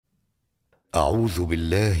أعوذ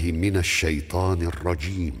بالله من الشيطان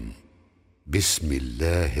الرجيم. بسم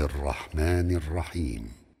الله الرحمن الرحيم.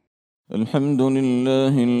 الحمد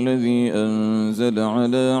لله الذي أنزل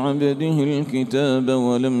على عبده الكتاب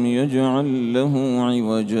ولم يجعل له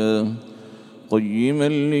عوجا قيما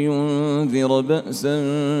لينذر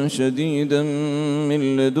بأسا شديدا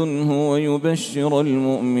من لدنه ويبشر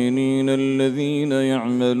المؤمنين الذين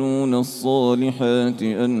يعملون الصالحات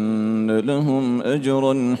أن لهم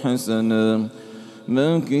أجرا حسنا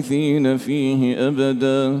ماكثين فيه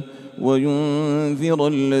أبدا وينذر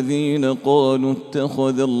الذين قالوا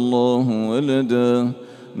اتخذ الله ولدا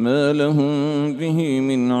ما لهم به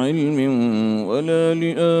من علم ولا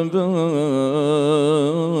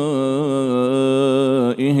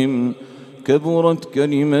لآبائهم كبرت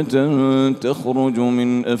كلمة تخرج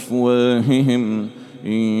من أفواههم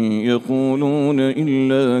إن يقولون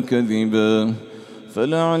إلا كذبا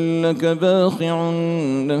فلعلك باخع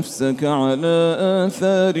نفسك على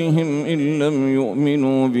آثارهم إن لم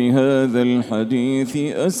يؤمنوا بهذا الحديث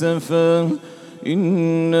أسفا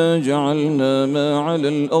إنا جعلنا ما على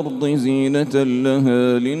الأرض زينة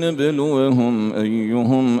لها لنبلوهم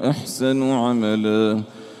أيهم أحسن عملا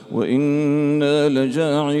وإنا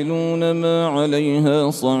لجاعلون ما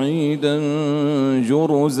عليها صعيدا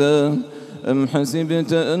جرزا أم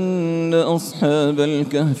حسبت أن أصحاب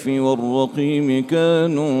الكهف والرقيم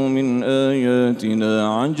كانوا من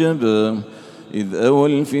آياتنا عجبا إذ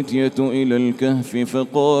أوى الفتية إلى الكهف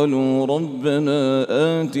فقالوا ربنا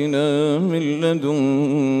آتنا من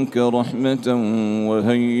لدنك رحمة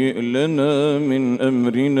وهيئ لنا من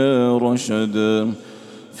أمرنا رشدا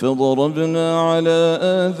فضربنا على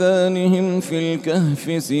آذانهم في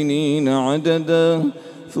الكهف سنين عددا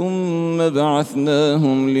ثم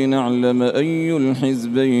بعثناهم لنعلم أي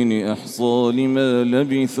الحزبين أحصى لما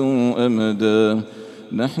لبثوا أمدا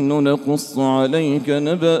نحن نقص عليك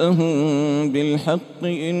نبأهم بالحق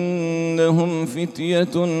إنهم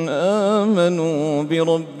فتية آمنوا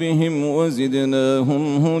بربهم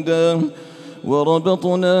وزدناهم هدى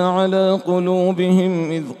وربطنا على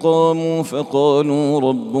قلوبهم إذ قاموا فقالوا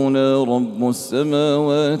ربنا رب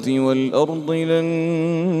السماوات والأرض لن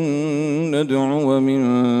ندعو من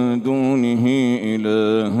دونه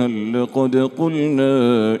إلها لقد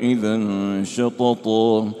قلنا إذا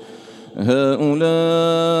شططا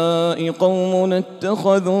هؤلاء قوم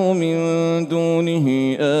اتخذوا من دونه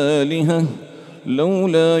آلهة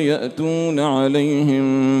لولا يأتون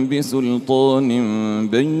عليهم بسلطان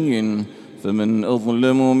بين فمن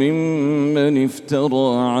أظلم ممن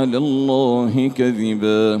افترى على الله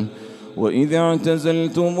كذبا وإذ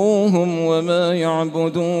اعتزلتموهم وما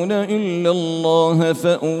يعبدون إلا الله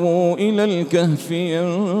فأووا إلى الكهف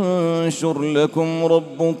ينشر لكم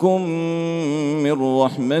ربكم من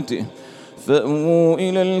رحمته فأووا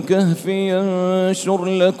إلى الكهف ينشر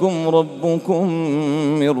لكم ربكم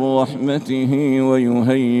من رحمته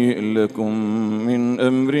ويهيئ لكم من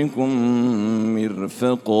أمركم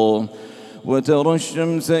مرفقا وترى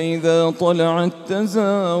الشمس إذا طلعت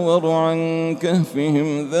تزاور عن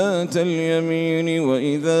كهفهم ذات اليمين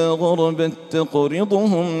وإذا غربت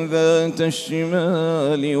تقرضهم ذات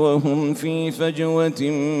الشمال وهم في فجوة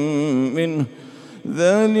منه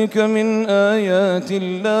ذلك من آيات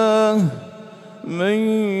الله من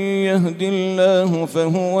يهد الله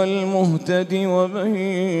فهو المهتد ومن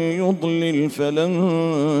يضلل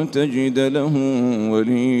فلن تجد له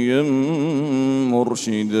وليا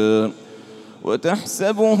مرشدا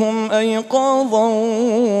وتحسبهم أيقاظا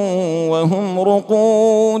وهم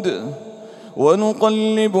رقود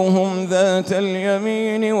ونقلبهم ذات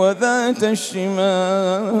اليمين وذات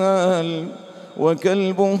الشمال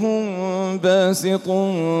وكلبهم باسط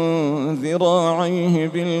ذراعيه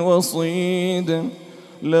بالوصيد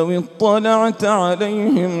لو اطلعت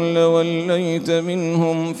عليهم لوليت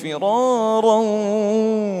منهم فرارا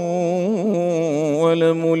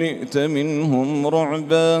ولملئت منهم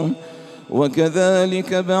رعبا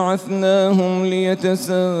وكذلك بعثناهم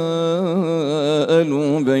ليتساءلوا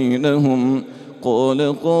بينهم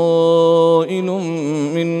قال قائل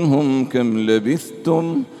منهم كم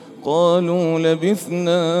لبثتم قالوا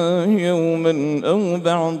لبثنا يوما أو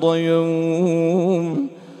بعض يوم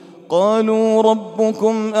قالوا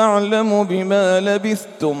ربكم أعلم بما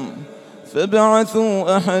لبثتم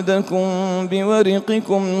فابعثوا أحدكم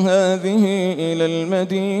بورقكم هذه إلى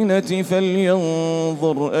المدينة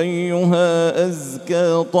فلينظر أيها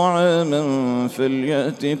أزكى طعاما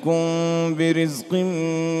فليأتكم برزق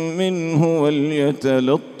منه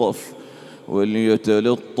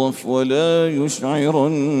وليتلطف ولا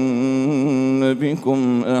يشعرن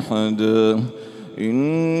بكم أحدا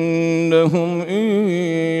إنهم إن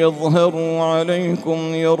يظهروا عليكم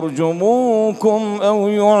يرجموكم أو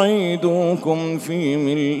يعيدوكم في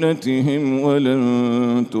ملتهم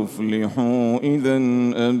ولن تفلحوا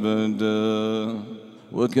إذن أبدا.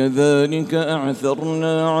 وكذلك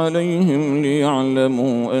أعثرنا عليهم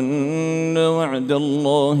ليعلموا أن وعد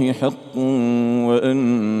الله حق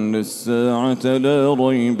وأن الساعة لا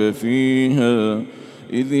ريب فيها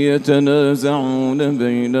إذ يتنازعون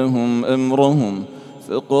بينهم أمرهم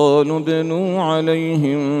فقالوا ابنوا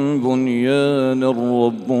عليهم بنيانا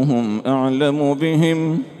ربهم أعلم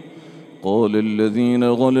بهم قال الذين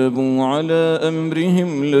غلبوا على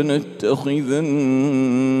أمرهم لنتخذن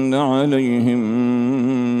عليهم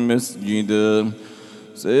مسجدا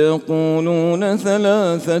سيقولون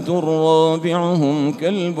ثلاثة رابعهم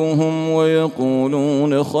كلبهم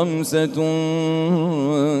ويقولون خمسة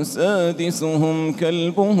سادسهم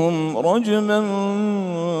كلبهم رجما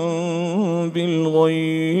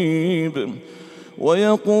بالغيب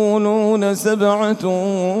ويقولون سبعة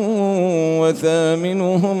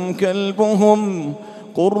وثامنهم كلبهم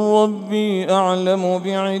قل ربي أعلم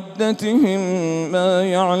بعدتهم ما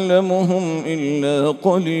يعلمهم إلا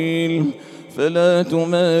قليل فلا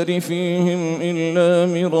تمار فيهم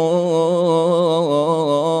إلا مراء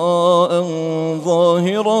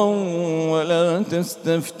ظاهرا ولا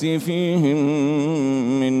تستفت فيهم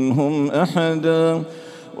منهم أحدا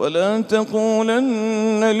ولا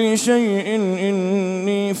تقولن لشيء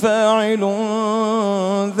إني فاعل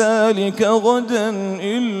ذلك غدا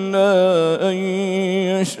إلا أن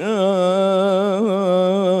يشاء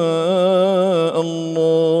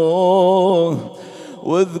الله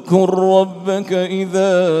واذكر ربك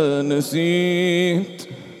إذا نسيت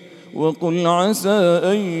وقل عسى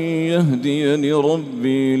أن يهديني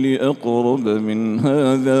ربي لأقرب من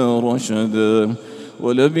هذا رشدا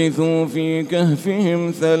ولبثوا في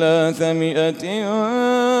كهفهم 300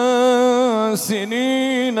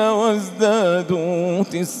 سنين وازدادوا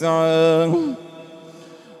 9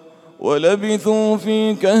 ولبثوا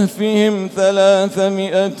في كهفهم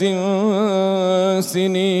 300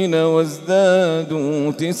 سنين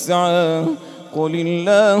وازدادوا 9 قل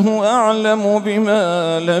الله أعلم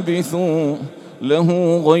بما لبثوا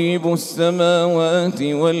له غيب السماوات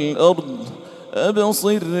والأرض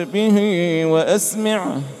أبصر به وأسمع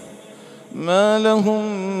ما لهم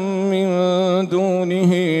من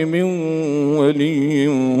دونه من ولي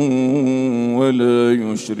ولا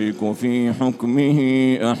يشرك في حكمه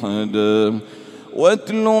أحدا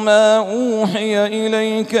واتل ما أوحي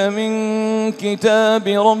إليك من كتاب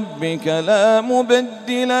ربك لا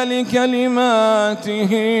مبدل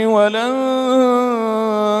لكلماته ولن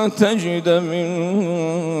تجد من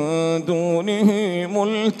دونه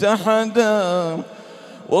ملتحدا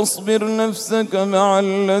واصبر نفسك مع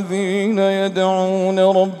الذين يدعون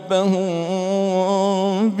ربهم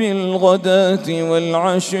بالغداة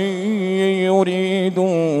والعشي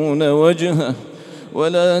يريدون وجهه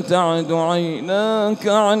ولا تعد عيناك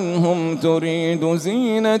عنهم تريد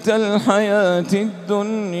زينة الحياة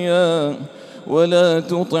الدنيا ولا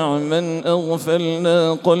تطع من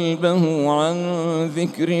أغفلنا قلبه عن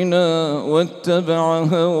ذكرنا واتبع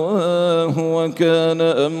هواه وكان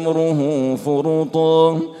أمره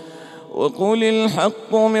فرطا وقل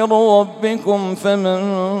الحق من ربكم فمن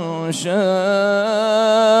شاء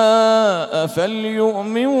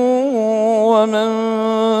فليؤمن ومن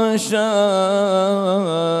شاء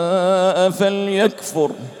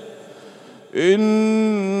فليكفر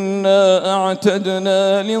إنا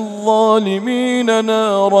أعتدنا للظالمين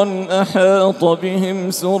نارا أحاط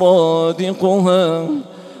بهم سرادقها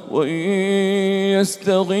وإن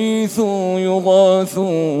يستغيثوا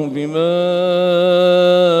يغاثوا بماء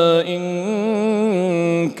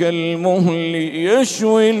كالمهل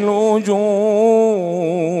يشوي الوجوه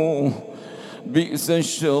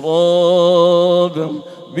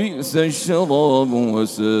بئس الشراب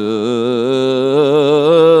وساءت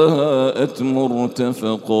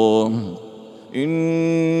مرتفقا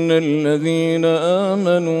إن الذين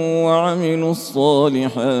آمنوا وعملوا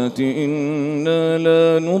الصالحات إنا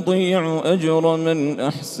لا نضيع أجر من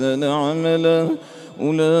أحسن عملا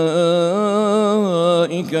أولئك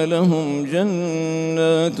لهم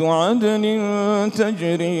جنات عدن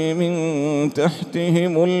تجري من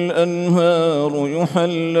تحتهم الأنهار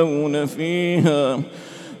يحلون فيها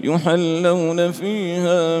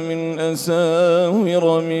من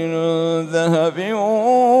أساور من ذهب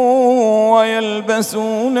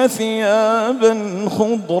ويلبسون ثيابا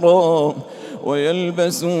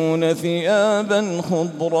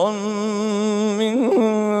خضرا من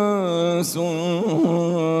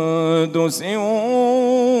سندس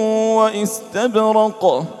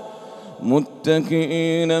واستبرق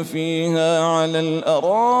متكئين فيها على الأرائك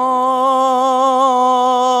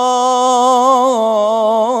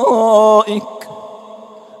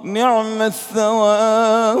نعم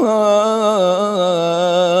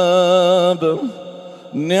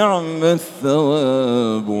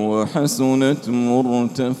الثواب وحسنت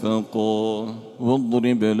مرتفقا.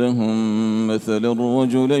 واضرب لهم مثل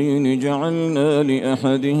الرجلين جعلنا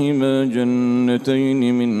لأحدهما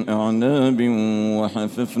جنتين من أعناب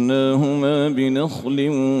وحففناهما بنخل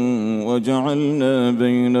وجعلنا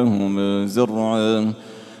بينهما زرعا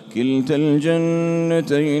كلتا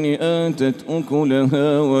الجنتين آتت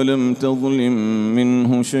أكلها ولم تظلم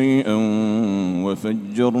منه شيئا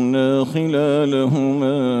وفجرنا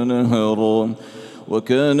خلالهما نهرا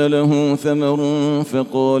وكان له ثمر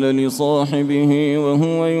فقال لصاحبه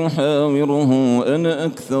وهو يحاوره أنا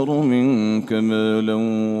أكثر منك مالا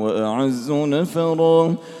وأعز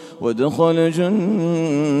نفرا ودخل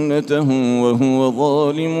جنته وهو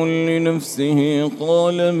ظالم لنفسه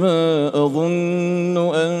قال ما أظن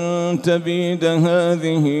أن تبيد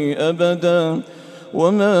هذه أبدا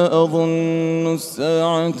وما أظن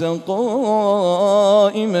الساعة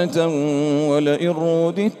قائمة ولئن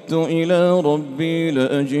رددت إلى ربي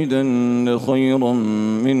لأجدن خيرا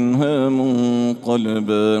منها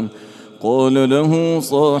منقلبا. قال له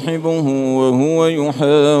صاحبه وهو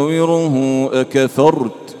يحاوره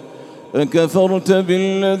أكفرت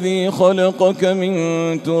بالذي خلقك من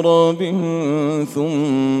تراب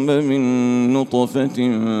ثم من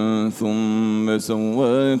نطفة ثم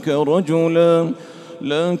سواك رجلا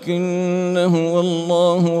لكن هو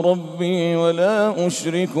الله ربي ولا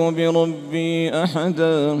أشرك بربي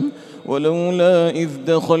أحدا ولولا إذ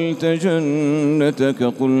دخلت جنتك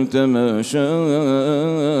قلت ما شاء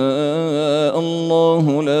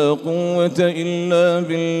الله لا قوة إلا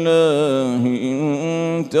بالله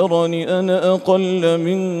إن ترني أنا أقل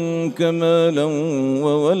منك مالا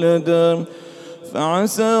وولدا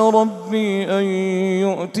فعسى ربي أن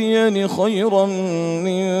يؤتيني خيرا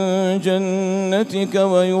من جنتك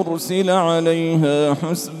ويرسل عليها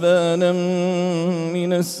حسبانا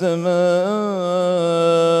من السماء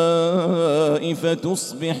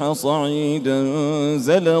فتصبح صعيدا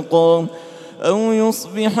زلقا أو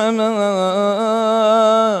يصبح ماؤها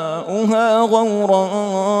غورا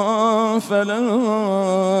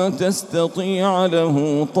فلن تستطيع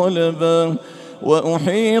له طلبا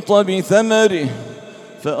وأحيط بثمره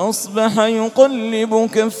فأصبح يقلب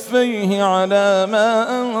كفيه على ما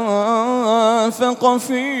أنفق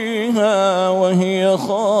فيها وهي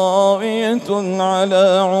خاوية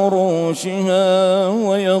على عروشها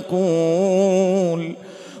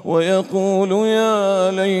ويقول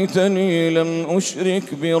يا ليتني لم أشرك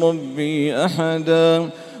بربي أحدا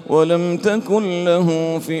ولم تكن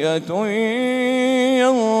له فئة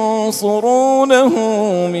ينصرونه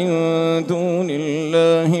من دون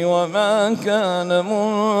الله وما كان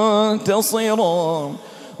منتصرا.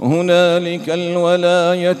 هنالك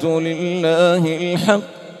الولاية لله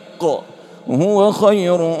الحق هو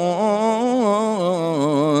خير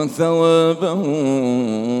ثوابا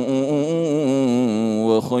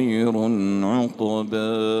وخير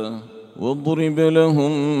عقبا. واضرب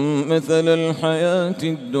لهم مثل الحياة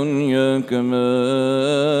الدنيا كماء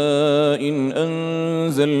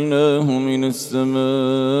أنزلناه من السماء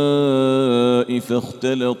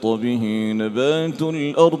فاختلط به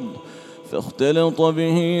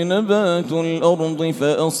نبات الأرض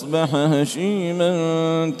فأصبح هشيما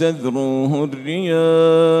تذروه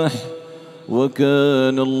الرياح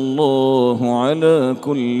وكان الله على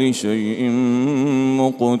كل شيء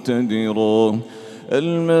مقتدرا.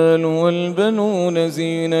 المال والبنون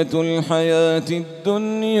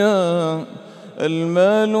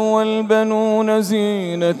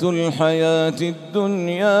زينة الحياة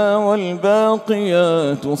الدنيا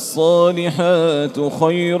والباقيات الصالحات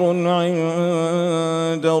خير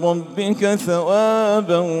عند ربك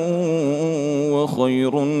ثوابا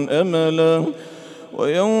وخير أملا.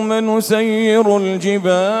 ويوم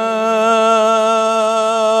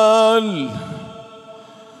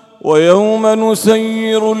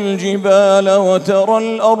نسير الجبال وترى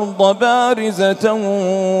الأرض بارزة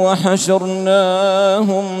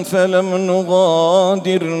وحشرناهم فلم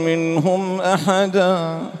نغادر منهم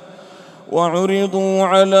أحدا وعرضوا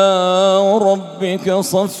على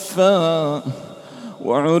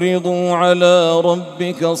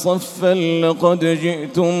ربك صفا لقد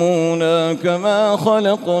جئتمونا كما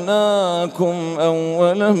خلقناكم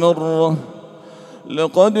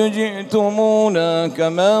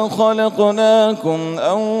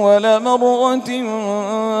أول مرة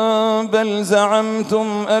بل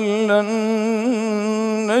زعمتم أن لن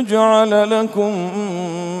نجعل لكم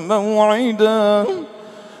موعدا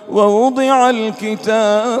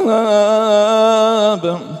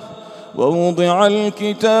ووضع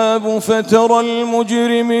الكتاب فترى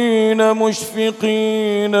المجرمين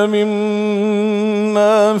مشفقين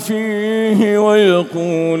مما فيه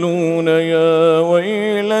ويقولون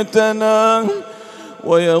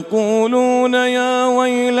يا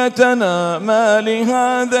ويلتنا ما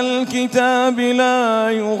لهذا الكتاب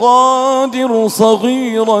لا يغادر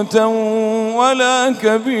صغيرة ولا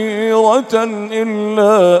كبيرة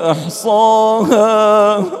إلا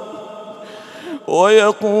أحصاها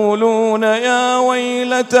ويقولون يا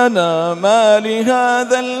ويلتنا ما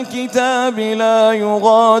لهذا الكتاب لا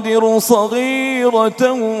يغادر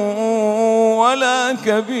صغيرة ولا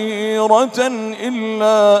كبيرة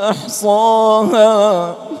إلا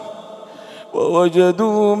أحصاها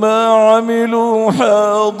ووجدوا ما عملوا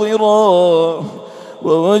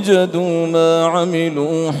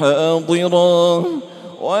حاضرا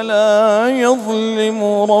ولا يظلم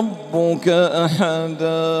ربك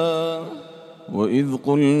أحدا. وإذ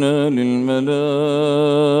قلنا للملائكة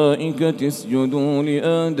اسجدوا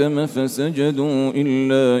لآدم فسجدوا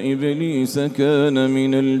إلا إبليس كان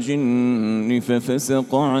من الجن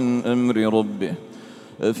ففسق عن أمر ربه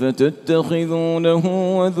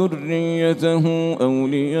أفتتخذونه وذريته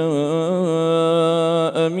أولياء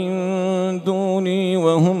من دوني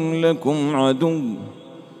وهم لكم عدو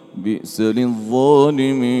بئس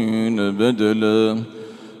للظالمين بدلا.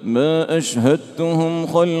 ما أشهدتهم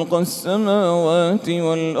خلق السماوات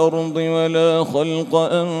والأرض ولا خلق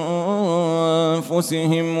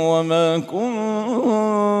أنفسهم وما كنت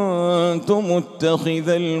متخذ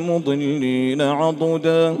المضلين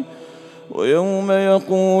عضدا. ويوم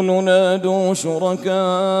يقول نادوا شركائي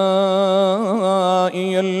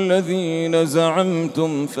الذين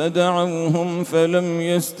زعمتم فدعوهم فلم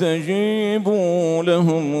يستجيبوا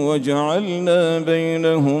لهم وجعلنا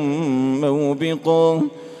بينهم موبقا.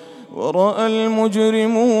 ورأى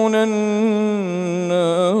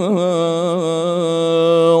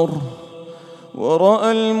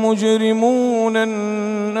المجرمون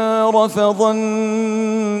النار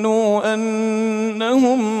فظنوا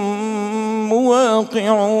أنهم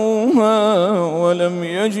مواقعوها ولم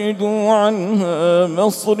يجدوا عنها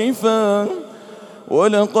مصرفا.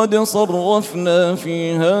 ولقد صرفنا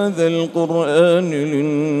في هذا القرآن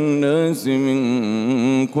للناس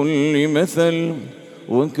من كل مثل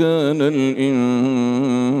وكان الإنسان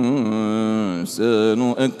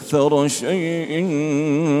أكثر شيء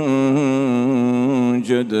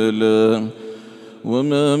جدلا.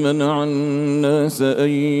 وما منع الناس أن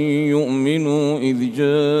يؤمنوا إذ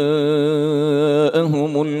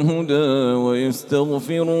جاءهم الهدى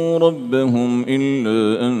ويستغفروا ربهم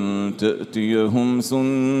إلا أن تأتيهم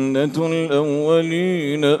سنة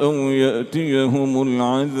الأولين أو يأتيهم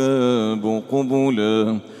العذاب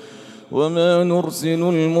قبلا. وما نرسل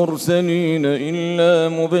المرسلين إلا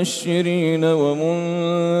مبشرين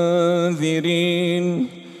ومنذرين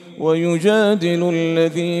ويجادل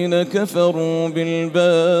الذين كفروا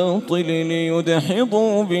بالباطل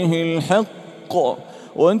ليدحضوا به الحق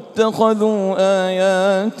واتخذوا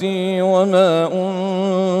آياتي وما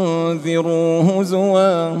أنذروا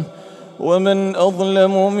هزوا. ومن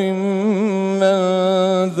أظلم ممن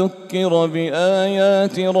ذكر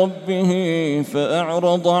بآيات ربه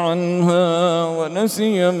فأعرض عنها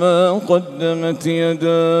ونسي ما قدمت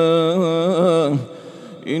يداه.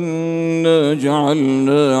 إنا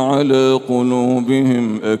جعلنا على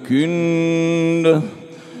قلوبهم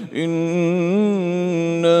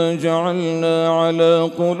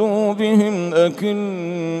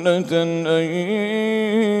أكنة أن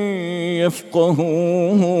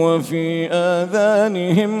يفقهوه وفي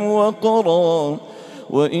آذانهم وقرا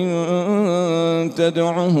وإن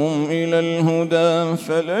تدعهم إلى الهدى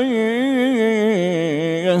فلن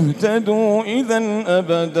يهتدوا إذن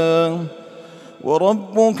أبدا.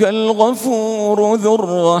 وربك الغفور ذو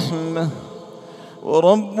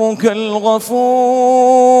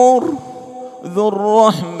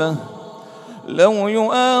الرحمة لو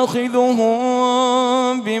يؤاخذهم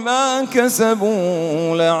بما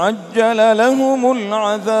كسبوا لعجل لهم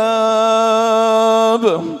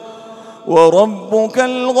العذاب. وربك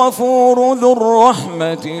الغفور ذو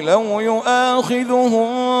الرحمة لو يؤاخذهم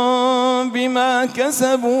بما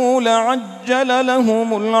كسبوا لعجل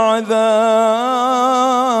لهم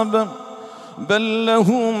العذاب بل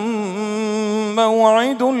لهم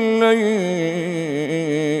موعد لن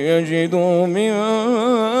يجدوا من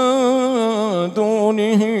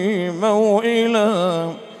دونه موئلا.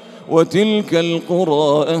 وتلك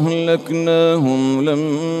القرى أهلكناهم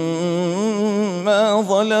لما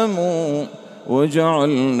ظلموا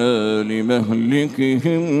وجعلنا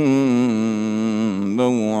لمهلكهم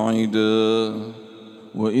موعدا.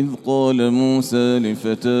 وإذ قال موسى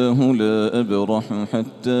لفتاه لا أبرح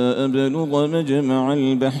حتى أبلغ مجمع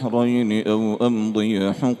البحرين أو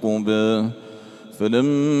أمضي حقبا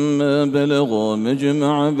فلما بلغا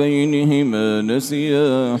مجمع بينهما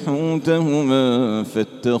نسيا حوتهما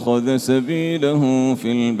فاتخذ سبيله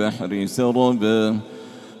في البحر سربا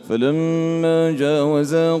فلما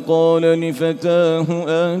جاوزا قال لفتاه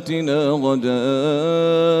آتنا غداءنا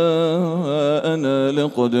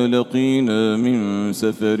لقد لقينا من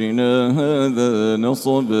سفرنا هذا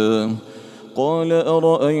نصبا قال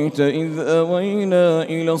أرأيت إذ أوينا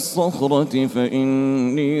إلى الصخرة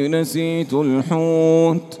فإني نسيت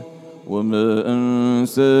الحوت وما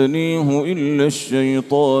أنسانيه إلا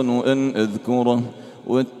الشيطان أن أذكره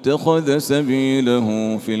واتخذ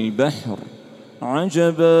سبيله في البحر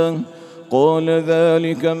عجبا قال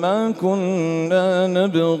ذلك ما كنا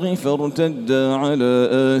نبغي فارتدا على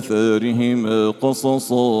آثارهما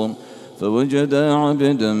قصصا فوجدا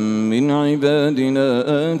عبدا من عبادنا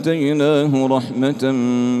آتيناه رحمة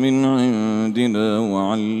من عندنا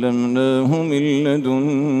وعلمناه من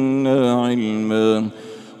لدنا علما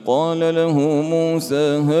قال له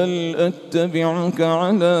موسى هل أتبعك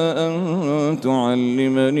على أن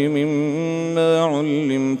تعلمني مما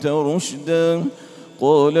علمت رشدا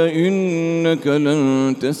قال إنك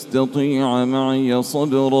لن تستطيع معي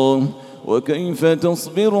صبرا وكيف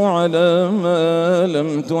تصبر على ما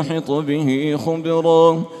لم تحط به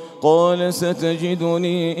خبرا قال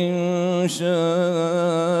ستجدني إن شاء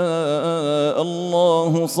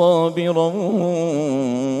الله صابرا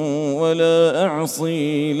ولا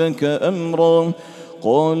أعصي لك أمرا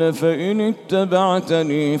قال فإن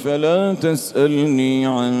اتبعتني فلا تسألني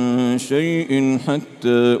عن شيء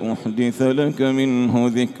حتى أحدث لك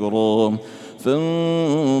منه ذكرا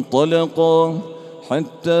فانطلقا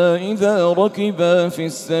حتى إذا ركبا في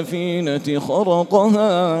السفينة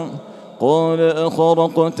خرقها قال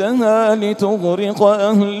أخرقتها لتغرق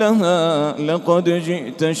أهلها لقد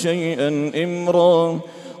جئت شيئا إمرا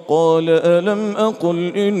قال ألم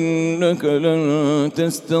أقل إنك لن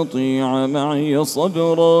تستطيع معي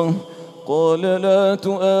صبرا قال لا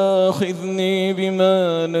تؤاخذني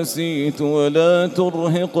بما نسيت ولا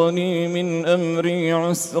ترهقني من أمري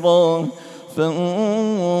عسرا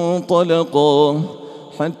فانطلقا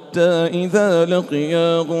حتى إذا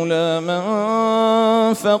لقيا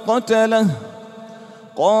غلاما فقتله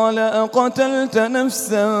قال أقتلت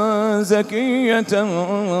نفسا زكية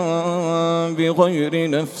بغير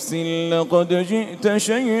نفس لقد جئت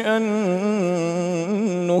شيئا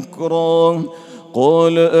نكرا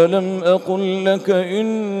قال ألم أقل لك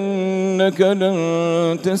إنك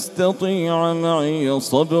لن تستطيع معي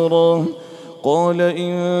صبرا قال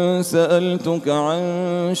إن سألتك عن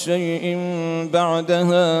شيء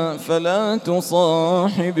بعدها فلا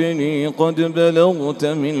تصاحبني قد بلغت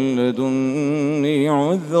من لدني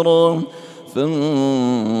عذرا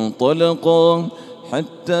فانطلقا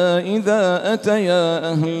حتى إذا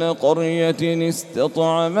أتيا أهل قرية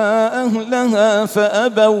استطعما أهلها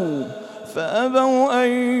فأبوا أن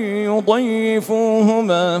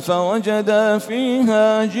يضيفوهما فوجدا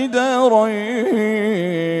فيها جدارا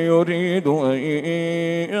يريد أن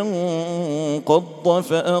ينقض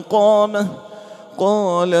فأقامه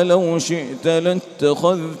قال لو شئت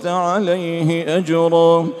لاتخذت عليه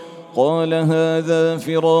أجرا قال هذا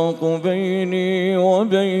فراق بيني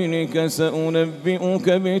وبينك سأنبئك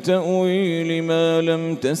بتأويل ما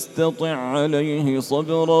لم تستطع عليه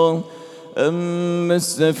صبرا أما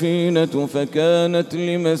السفينة فكانت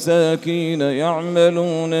لمساكين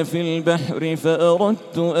يعملون في البحر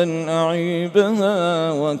فأردت أن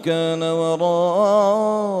أعيبها وكان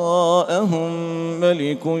وراءهم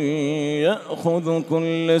ملك يأخذ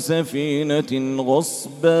كل سفينة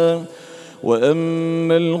غصبا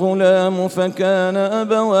وأما الغلام فكان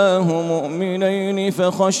أبواه مؤمنين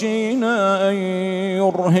فخشينا أن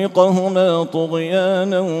يرهقهما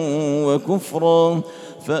طغيانا وكفرا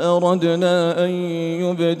فأردنا أن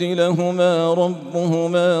يبدلهما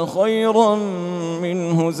ربهما خيرا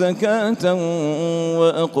منه زكاة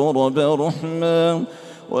وأقرب رحما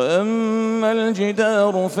وأما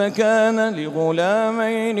الجدار فكان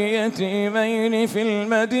لغلامين يتيمين في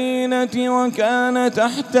المدينة وكان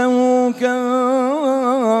تحته كنز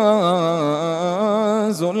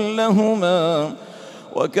لهما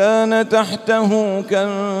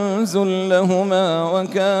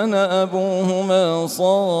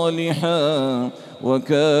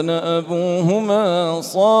وكان أبوهما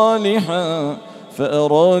صالحا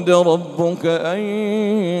فأراد ربك أن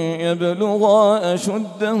يبلغا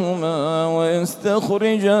أشدهما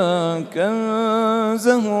ويستخرجا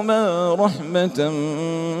كنزهما رحمة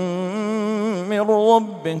من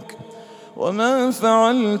ربك وما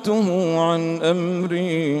فعلته عن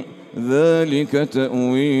أمري ذلك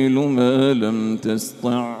تأويل ما لم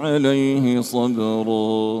تسطع عليه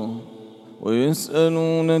صبرا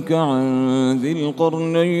ويسألونك عن ذي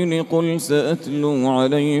القرنين قل سأتلو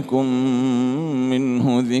عليكم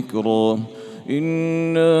منه ذكرا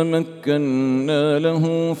إنا مكنا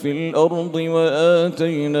له في الأرض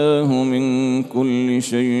وآتيناه من كل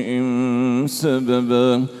شيء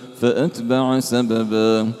سببا فأتبع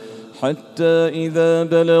سببا حتى إذا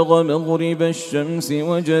بلغ مغرب الشمس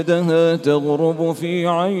وجدها تغرب في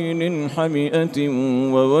عين حمئة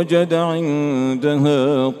ووجد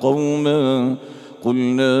عندها قوما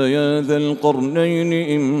قلنا يا ذا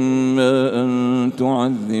القرنين إما أن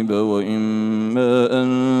تعذب وإما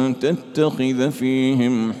أن تتخذ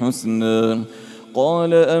فيهم حسنا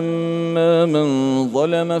قال أما من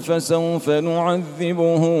ظلم فسوف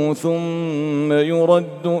نعذبه ثم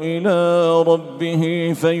يرد إلى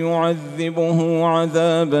ربه فيعذبه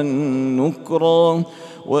عذابا نكرا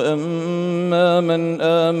وأما من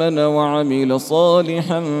آمن وعمل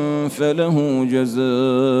صالحا فله جزاء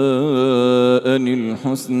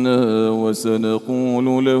الحسنى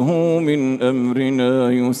وسنقول له من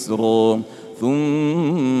أمرنا يسرا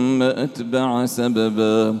ثم أتبع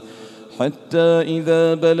سببا حتى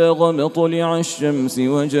إذا بلغ مطلع الشمس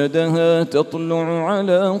وجدها تطلع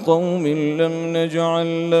على قوم لم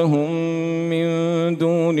نجعل لهم من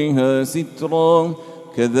دونها سترا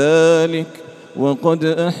كذلك وقد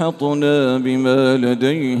أحطنا بما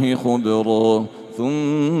لديه خبرا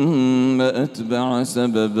ثم أتبع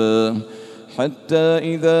سببا حتى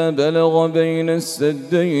إذا بلغ بين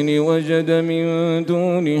السدين وجد من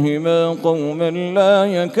دونهما قوما لا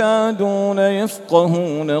يكادون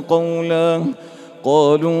يفقهون قولا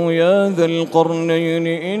قالوا يا ذا القرنين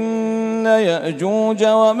إن يأجوج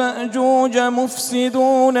ومأجوج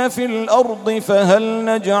مفسدون في الأرض فهل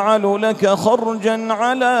نجعل لك خرجا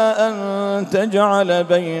على أن تجعل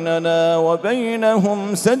بيننا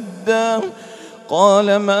وبينهم سدا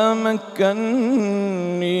قال ما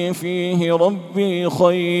مكني فيه ربي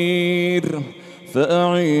خير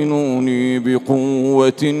فأعينوني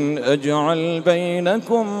بقوة أجعل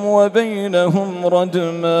بينكم وبينهم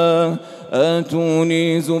ردما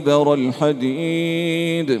آتوني زبر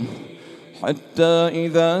الحديد حتى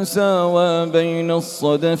إذا ساوى بين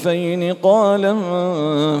الصدفين قال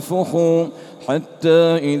انفخوا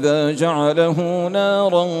حتى إذا جعله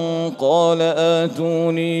نارا قال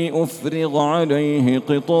آتوني أفرغ عليه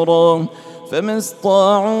قطرا فما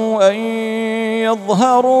استطاعوا أن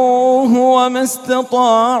يظهروه وما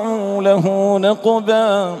استطاعوا له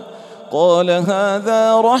نقبا قال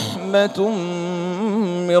هذا رحمة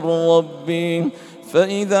من ربي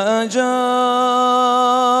فإذا جاء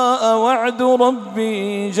وعد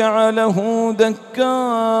ربي جعله دكاء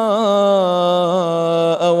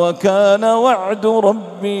وكان وعد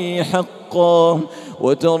ربي حقا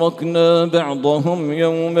وتركنا بعضهم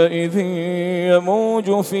يومئذ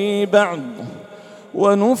يموج في بعض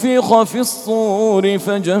ونفخ في الصور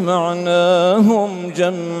فجمعناهم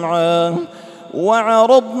جمعا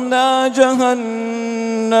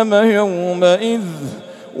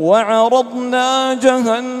وعرضنا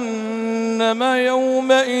جهنم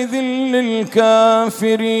يومئذ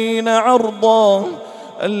للكافرين عرضا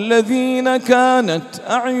الذين كانت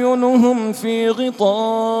أعينهم في غطاء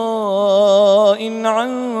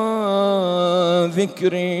عن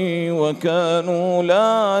ذكري وكانوا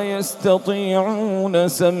لا يستطيعون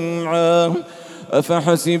سمعا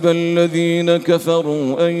أفحسب الذين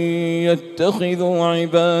كفروا أن يتخذوا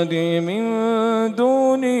عبادي من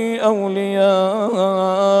دوني أولياء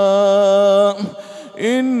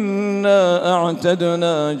إنا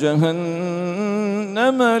أعتدنا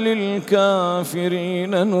جهنم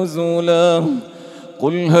للكافرين نزلا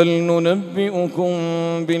قل هل ننبئكم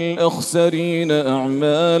بالأخسرين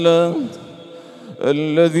أعمالا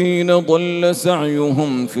الذين ضل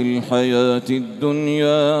سعيهم في الحياة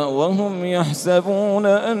الدنيا وهم يحسبون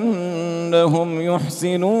أنهم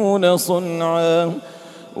يحسنون صنعا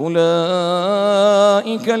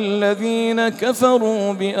أولئك الذين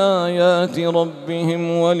كفروا بآيات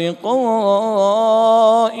ربهم ولقائه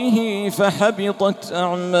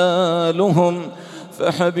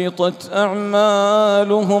فحبطت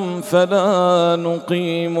أعمالهم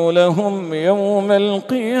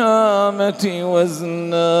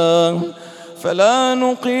فلا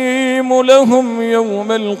نقيم لهم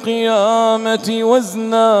يوم القيامة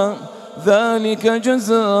وزنا ذلك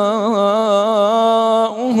جزاؤهم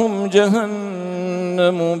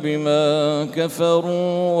جهنم بما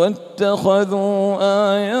كفروا واتخذوا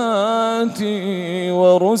آياتي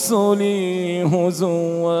ورسلي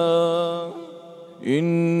هزوا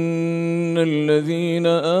إن الذين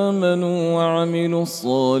آمنوا وعملوا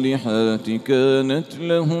الصالحات كانت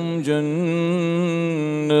لهم جنات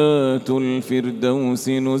الفردوس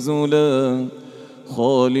نزلا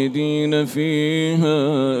خالدين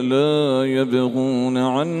فيها لا يبغون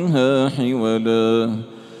عنها حولا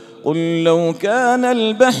قل لو كان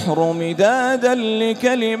البحر مدادا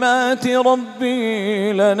لكلمات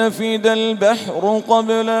ربي لنفد البحر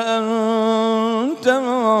قبل أن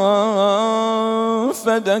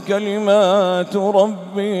تنفد كلمات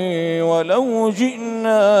ربي ولو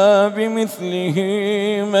جئنا بمثله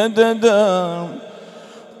مددا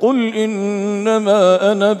قل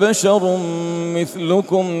إنما أنا بشر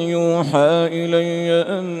مثلكم يوحى إلي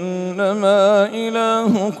أنما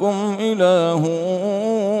إلهكم إله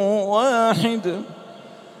واحد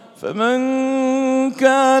فمن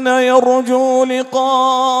كان يرجو لقاء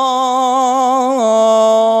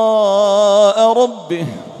ربه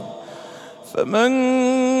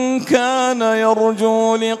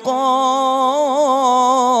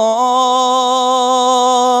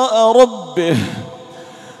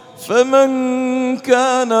فمن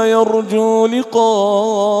كان يرجو لقاء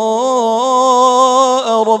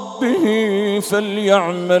ربه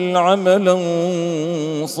فليعمل عملا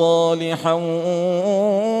صالحا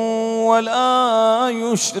ولا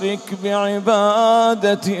يشرك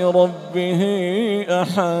بعبادة ربه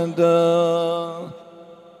أحدا.